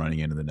issue running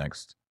into the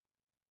next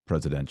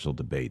presidential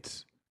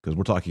debates, because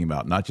we're talking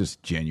about not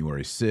just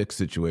January 6th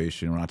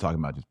situation. We're not talking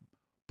about just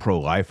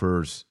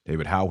pro-lifers,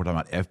 David Howe. We're talking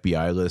about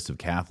FBI lists of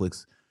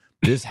Catholics.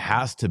 This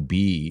has to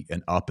be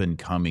an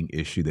up-and-coming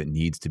issue that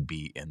needs to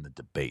be in the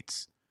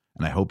debates.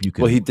 And I hope you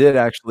can. Well, he did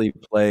actually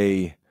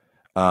play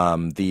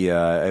have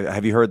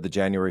you heard the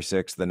January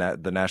 6th,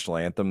 the national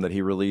anthem that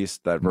he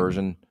released, that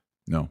version?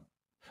 No.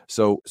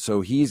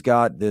 So he's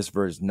got this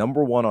version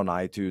number 1 on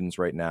iTunes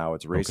right now.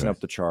 It's racing up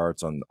the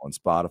charts on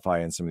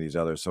Spotify and some of these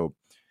others. So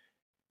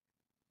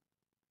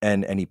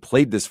And he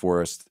played this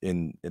for us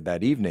in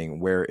that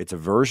evening, where it's a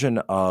version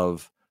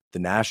of the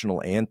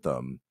national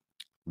anthem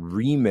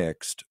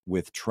remixed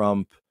with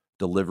Trump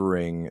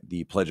delivering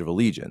the Pledge of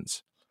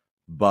Allegiance.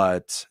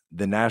 But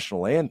the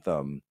national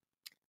anthem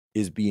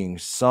is being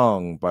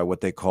sung by what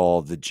they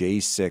call the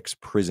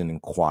J6 Prison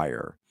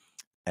Choir.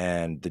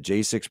 And the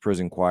J6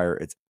 Prison Choir,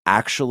 it's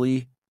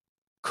actually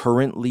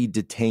currently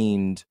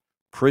detained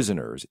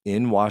prisoners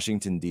in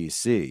Washington,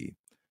 D.C.,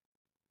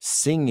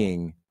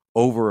 singing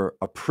over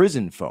a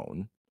prison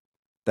phone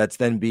that's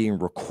then being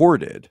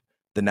recorded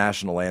the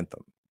national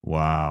anthem.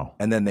 Wow.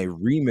 And then they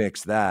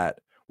remix that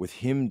with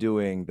him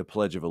doing the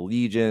Pledge of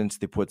Allegiance.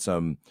 They put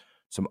some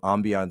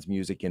ambiance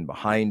music in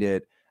behind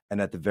it.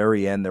 And at the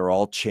very end, they're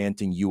all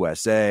chanting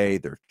USA.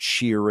 They're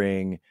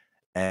cheering.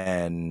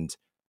 And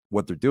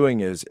what they're doing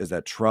is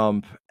that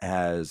Trump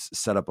has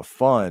set up a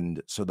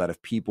fund so that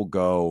if people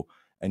go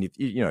and if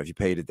you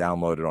pay to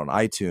download it on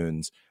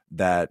iTunes,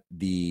 that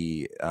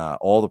the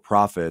all the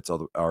profits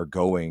are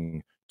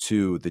going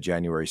to the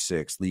January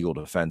 6th Legal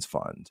Defense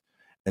Fund.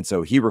 And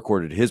so he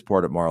recorded his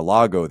part at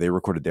Mar-a-Lago. They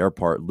recorded their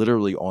part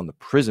literally on the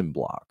prison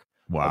block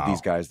of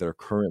these guys that are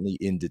currently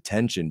in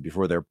detention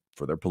for their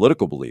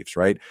political beliefs,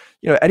 right?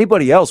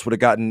 Anybody else would have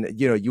gotten,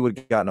 you would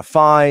have gotten a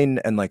fine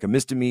and like a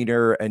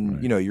misdemeanor,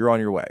 and you're on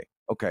your way.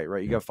 Okay,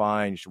 right? You got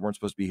fined. You weren't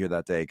supposed to be here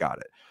that day. Got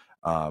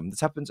it.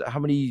 This happens. How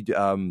many?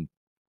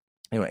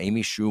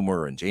 Amy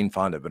Schumer and Jane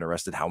Fonda have been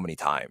arrested how many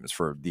times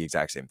for the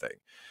exact same thing?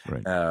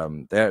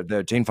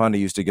 Right. Jane Fonda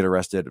used to get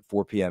arrested at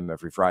 4 p.m.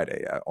 every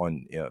Friday at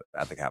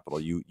the Capitol.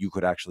 You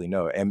could actually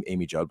know.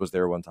 Amy Judd was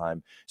there one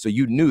time, so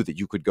you knew that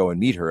you could go and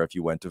meet her if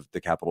you went to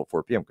the Capitol at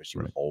 4 p.m. because she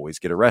would always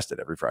get arrested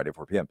every Friday at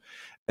 4 p.m.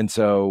 And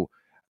so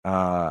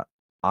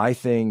I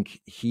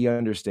think he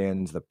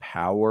understands the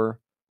power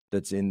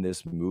that's in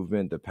this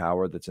movement, the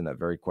power that's in that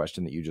very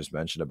question that you just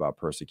mentioned about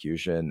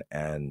persecution.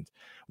 And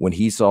when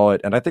he saw it,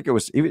 and I think it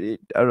was,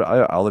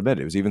 I'll admit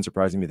it was even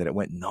surprising me that it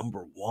went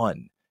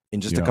 #1 in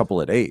just a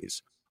couple of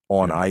days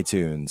on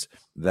iTunes,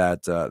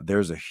 that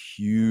there's a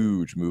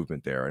huge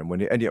movement there. And when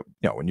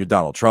you're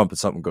Donald Trump and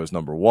something goes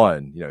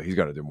 #1, he's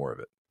going to do more of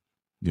it.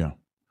 Yeah.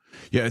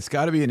 Yeah, it's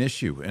got to be an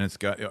issue. And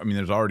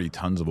there's already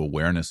tons of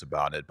awareness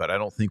about it, but I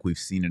don't think we've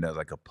seen it as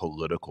like a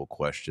political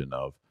question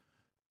of,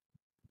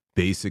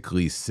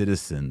 basically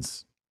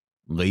citizens,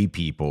 lay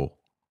people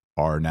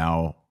are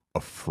now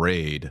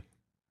afraid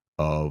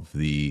of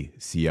the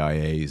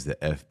CIAs, the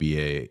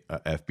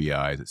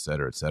FBIs, et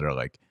cetera,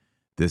 like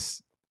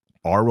this.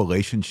 Our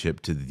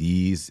relationship to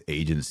these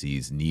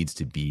agencies needs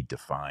to be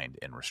defined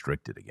and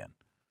restricted again.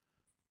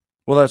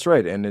 Well, that's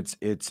right. And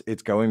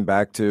it's going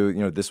back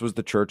to, this was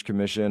the Church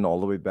Commission all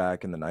the way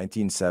back in the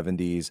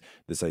 1970s,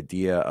 this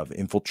idea of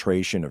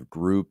infiltration of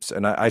groups.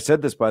 And I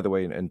said this, by the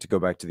way, and to go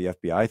back to the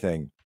FBI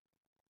thing,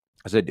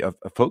 I said,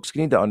 folks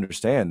need to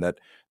understand that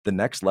the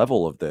next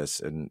level of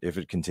this, and if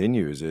it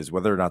continues, is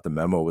whether or not the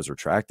memo was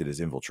retracted, is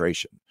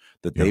infiltration.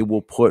 That they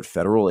will put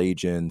federal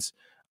agents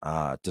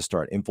to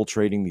start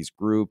infiltrating these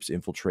groups,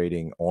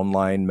 infiltrating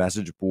online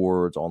message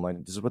boards,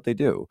 this is what they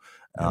do,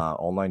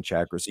 online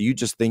chat groups. So you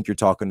just think you're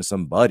talking to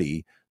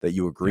somebody that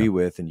you agree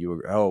with, and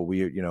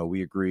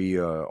we agree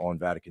on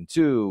Vatican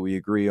II, we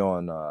agree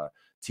on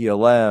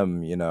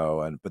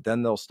TLM, but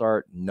then they'll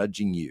start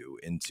nudging you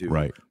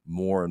into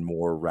more and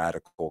more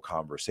radical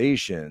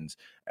conversations.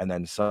 And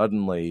then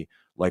suddenly,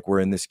 like we're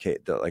in this case,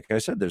 like I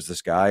said, there's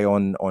this guy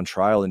on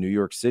trial in New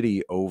York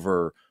City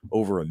over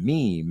a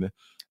meme,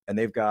 and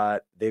they've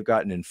got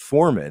an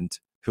informant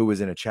who was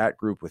in a chat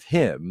group with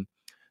him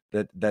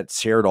that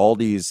shared all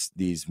these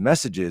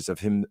messages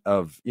of him,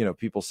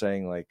 people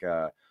saying like,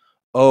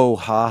 oh,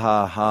 ha,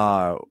 ha,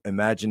 ha.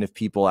 Imagine if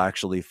people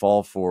actually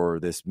fall for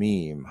this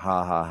meme.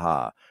 Ha, ha,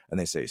 ha. And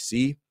they say,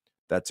 see,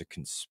 that's a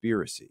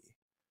conspiracy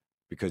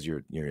because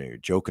you're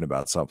joking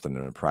about something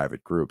in a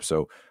private group.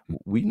 So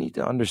we need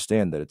to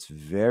understand that it's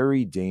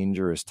very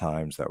dangerous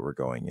times that we're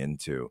going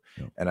into.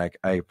 And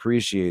I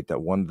appreciate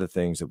that one of the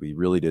things that we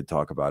really did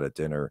talk about at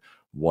dinner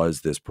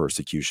was this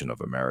persecution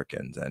of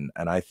Americans. And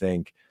I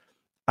think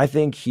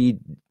he,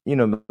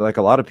 like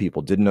a lot of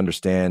people, didn't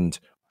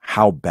understand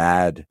how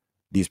bad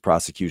these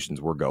prosecutions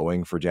were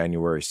going for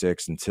January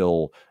 6th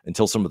until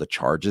some of the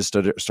charges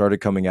started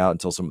coming out,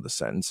 until some of the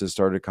sentences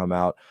started to come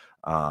out.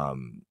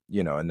 And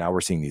now we're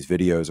seeing these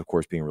videos, of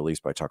course, being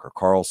released by Tucker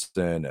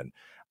Carlson. And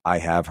I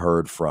have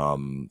heard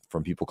from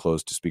people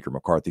close to Speaker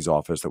McCarthy's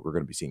office that we're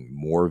going to be seeing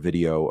more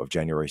video of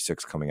January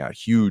 6th coming out.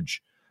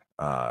 Huge,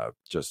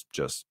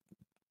 just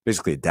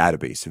basically a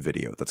database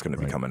video that's going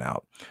to be coming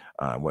out.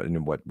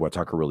 What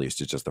Tucker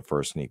released is just the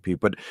first sneak peek,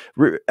 but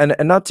and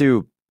not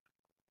to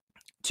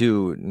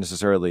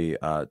necessarily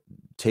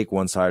take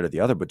one side or the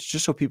other, but to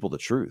just show people the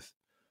truth,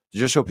 to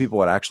just show people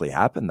what actually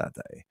happened that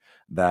day.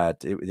 That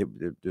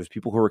there's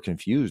people who are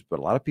confused, but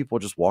a lot of people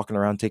are just walking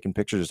around taking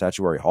pictures of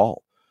Statuary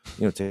Hall,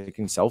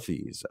 taking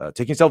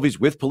selfies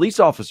with police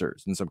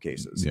officers in some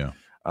cases.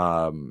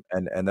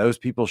 And those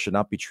people should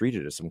not be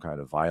treated as some kind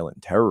of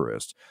violent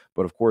terrorist.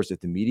 But of course, if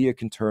the media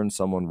can turn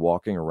someone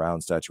walking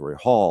around Statuary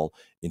Hall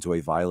into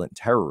a violent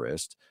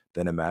terrorist,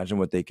 then imagine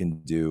what they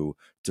can do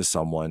to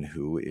someone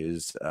who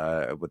is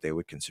what they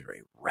would consider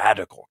a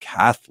radical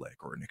Catholic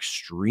or an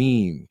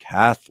extreme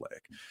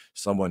Catholic,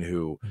 someone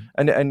who,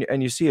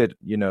 and you see it,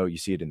 you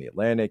see it in the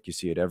Atlantic, you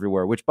see it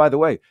everywhere, which, by the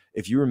way,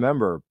 if you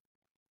remember,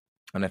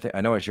 and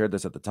I know I shared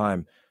this at the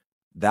time,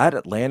 that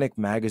Atlantic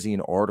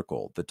magazine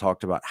article that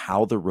talked about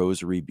how the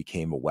rosary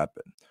became a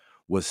weapon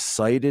was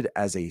cited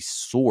as a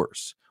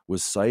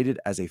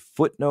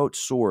footnote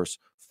source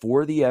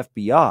for the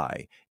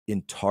FBI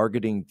in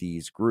targeting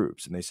these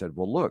groups. And they said,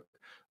 well, look,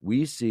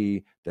 we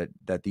see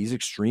that these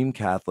extreme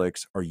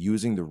Catholics are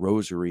using the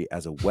rosary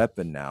as a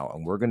weapon now,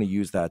 and we're going to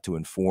use that to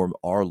inform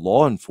our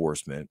law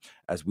enforcement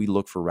as we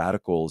look for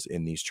radicals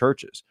in these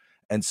churches.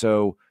 And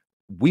so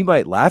we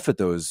might laugh at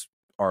those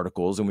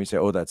articles and we say,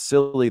 oh, that's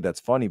silly, that's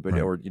funny, but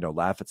or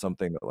laugh at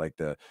something like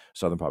the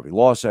Southern Poverty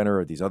Law Center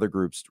or these other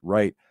groups,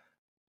 right?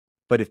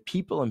 But if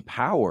people in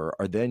power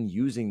are then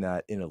using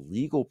that in a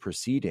legal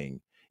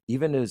proceeding,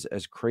 even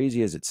as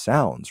crazy as it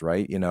sounds,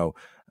 right?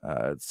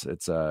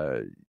 It's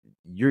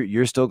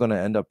you're still going to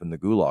end up in the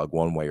gulag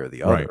one way or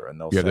the other, Right. and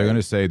they'll Yeah, say, they're going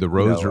to say the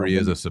rosary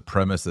is and a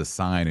supremacist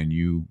sign, and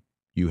you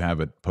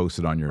have it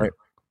posted on right, your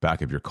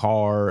back of your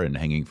car and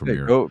hanging from yeah,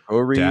 your go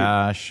read.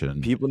 dash,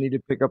 and People need to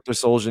pick up their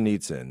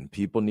Solzhenitsyn.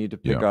 People need to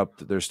pick yeah, up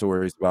their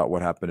stories about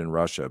what happened in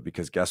Russia,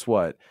 because guess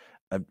what?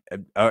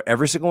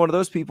 Every single one of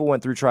those people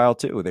went through trial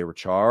too. They were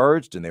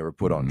charged and they were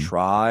put on mhm,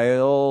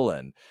 trial,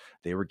 and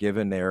they were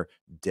given their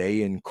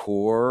day in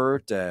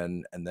court,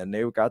 and then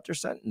they got their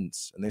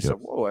sentence. And they said, yep,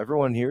 "Whoa,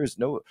 everyone here is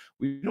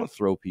we don't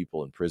throw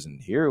people in prison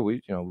here.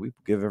 We we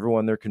give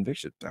everyone their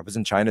conviction." That was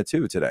in China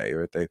too today.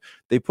 Right?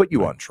 They put you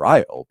right, on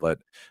trial, but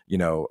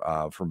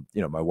from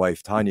my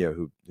wife Tanya,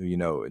 who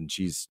and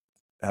she's,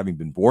 having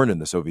been born in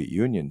the Soviet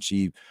Union,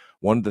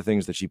 one of the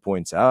things that she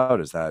points out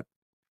is that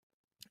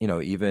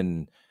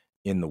even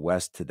in the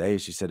West today,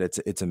 she said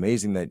it's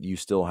amazing that you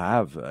still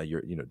have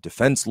your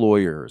defense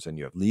lawyers, and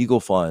you have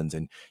legal funds,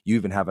 and you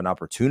even have an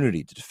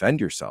opportunity to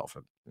defend yourself.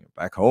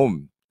 Back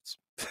home,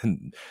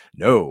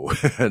 no,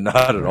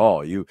 not at right,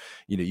 all. You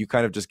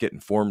kind of just get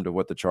informed of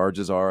what the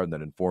charges are, and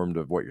then informed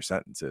of what your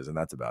sentence is, and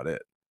that's about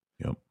it.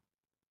 yep,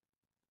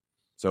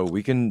 So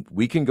we can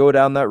go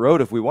down that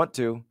road if we want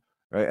to,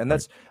 right? And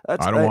right.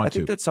 that's I don't I want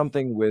think to. that's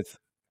something with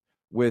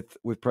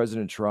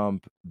President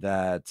Trump,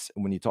 that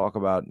when you talk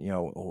about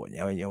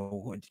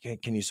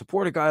can you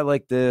support a guy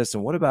like this,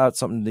 and what about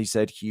something they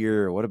said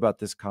here, or what about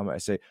this comment? I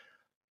say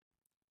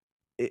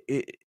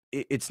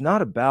it's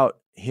not about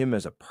him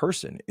as a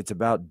person. It's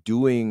about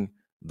doing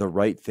the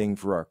right thing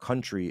for our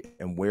country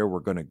and where we're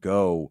going to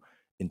go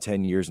in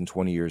 10 years and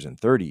 20 years and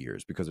 30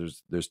 years,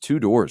 because there's two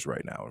doors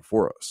right now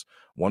for us,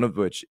 one of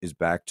which is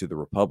back to the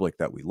republic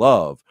that we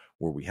love,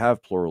 where we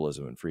have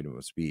pluralism and freedom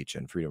of speech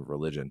and freedom of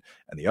religion,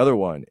 and the other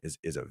one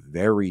is a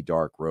very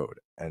dark road,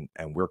 and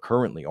we're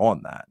currently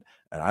on that,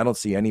 and I don't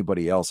see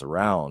anybody else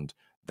around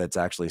that's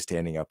actually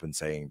standing up and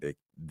saying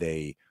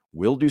they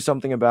will do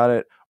something about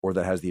it, or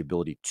that has the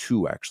ability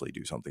to actually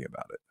do something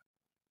about it.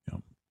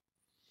 Yep.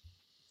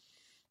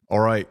 All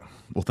right.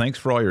 Well, thanks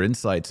for all your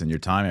insights and your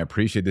time. I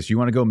appreciate this. You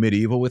want to go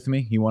medieval with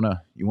me? You want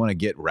to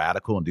get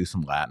radical and do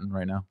some Latin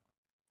right now?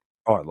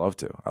 Oh, I'd love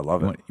to. I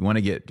love it. You want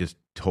to get just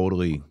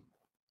totally,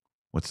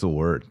 what's the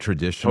word? Totally.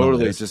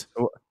 Traditionalist. Just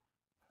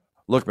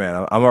look,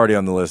 man, I'm already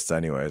on the list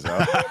anyways.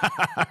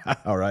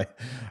 All right.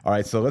 All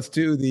right. So let's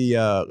do the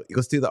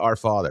Our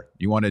Father.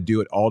 You want to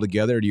do it all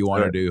together, or do you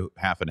want to do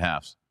half and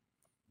halves?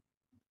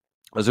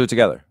 Let's do it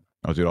together.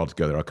 I'll do it all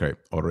together. Okay.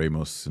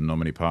 Oremus in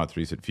nomine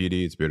Patris et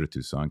Filii et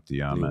Spiritus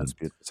Sancti. Amen.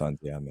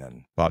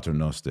 Amen. Pater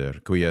noster,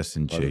 qui es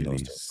in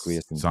celis,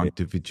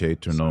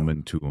 sanctificetur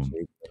nomen tuum,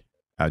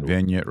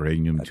 adveniat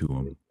regnum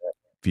tuum,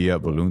 fiat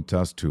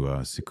voluntas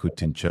tua,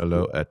 sicut in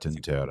cielo et in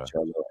terra.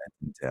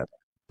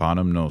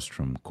 Panem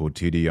nostrum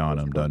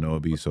quotidianum da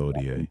nobis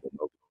hodie,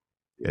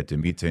 et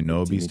dimitte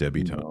nobis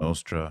debita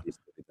nostra,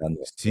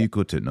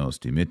 sicut et nos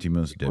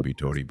dimittimus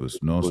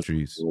debitoribus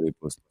nostris,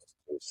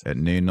 et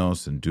ne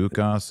nos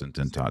inducas in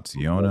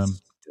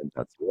tentationem,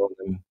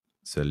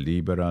 se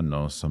libera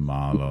nos a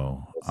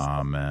malo.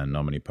 Amen.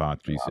 Nomine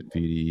Patris et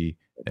Filii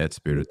et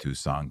Spiritus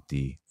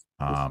Sancti.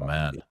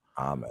 Amen.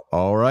 Amen.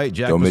 All right,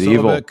 Jack Go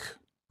medieval. Posobiec,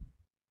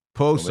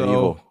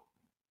 Poso,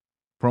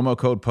 promo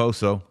code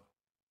Poso.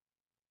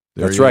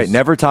 That's right.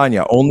 Never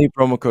Tanya. Only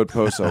promo code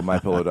POSO,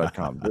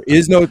 mypillow.com. There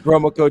is no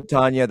promo code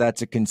Tanya.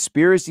 That's a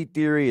conspiracy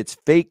theory. It's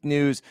fake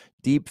news,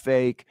 deep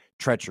fake,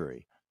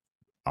 treachery.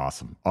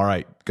 Awesome. All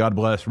right. God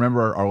bless.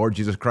 Remember, our Lord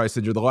Jesus Christ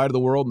said, you're the light of the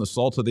world and the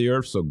salt of the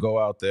earth. So go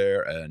out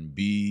there and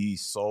be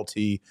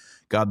salty.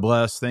 God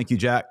bless. Thank you,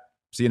 Jack.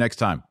 See you next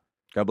time.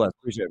 God bless.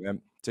 Appreciate it,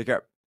 man. Take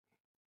care.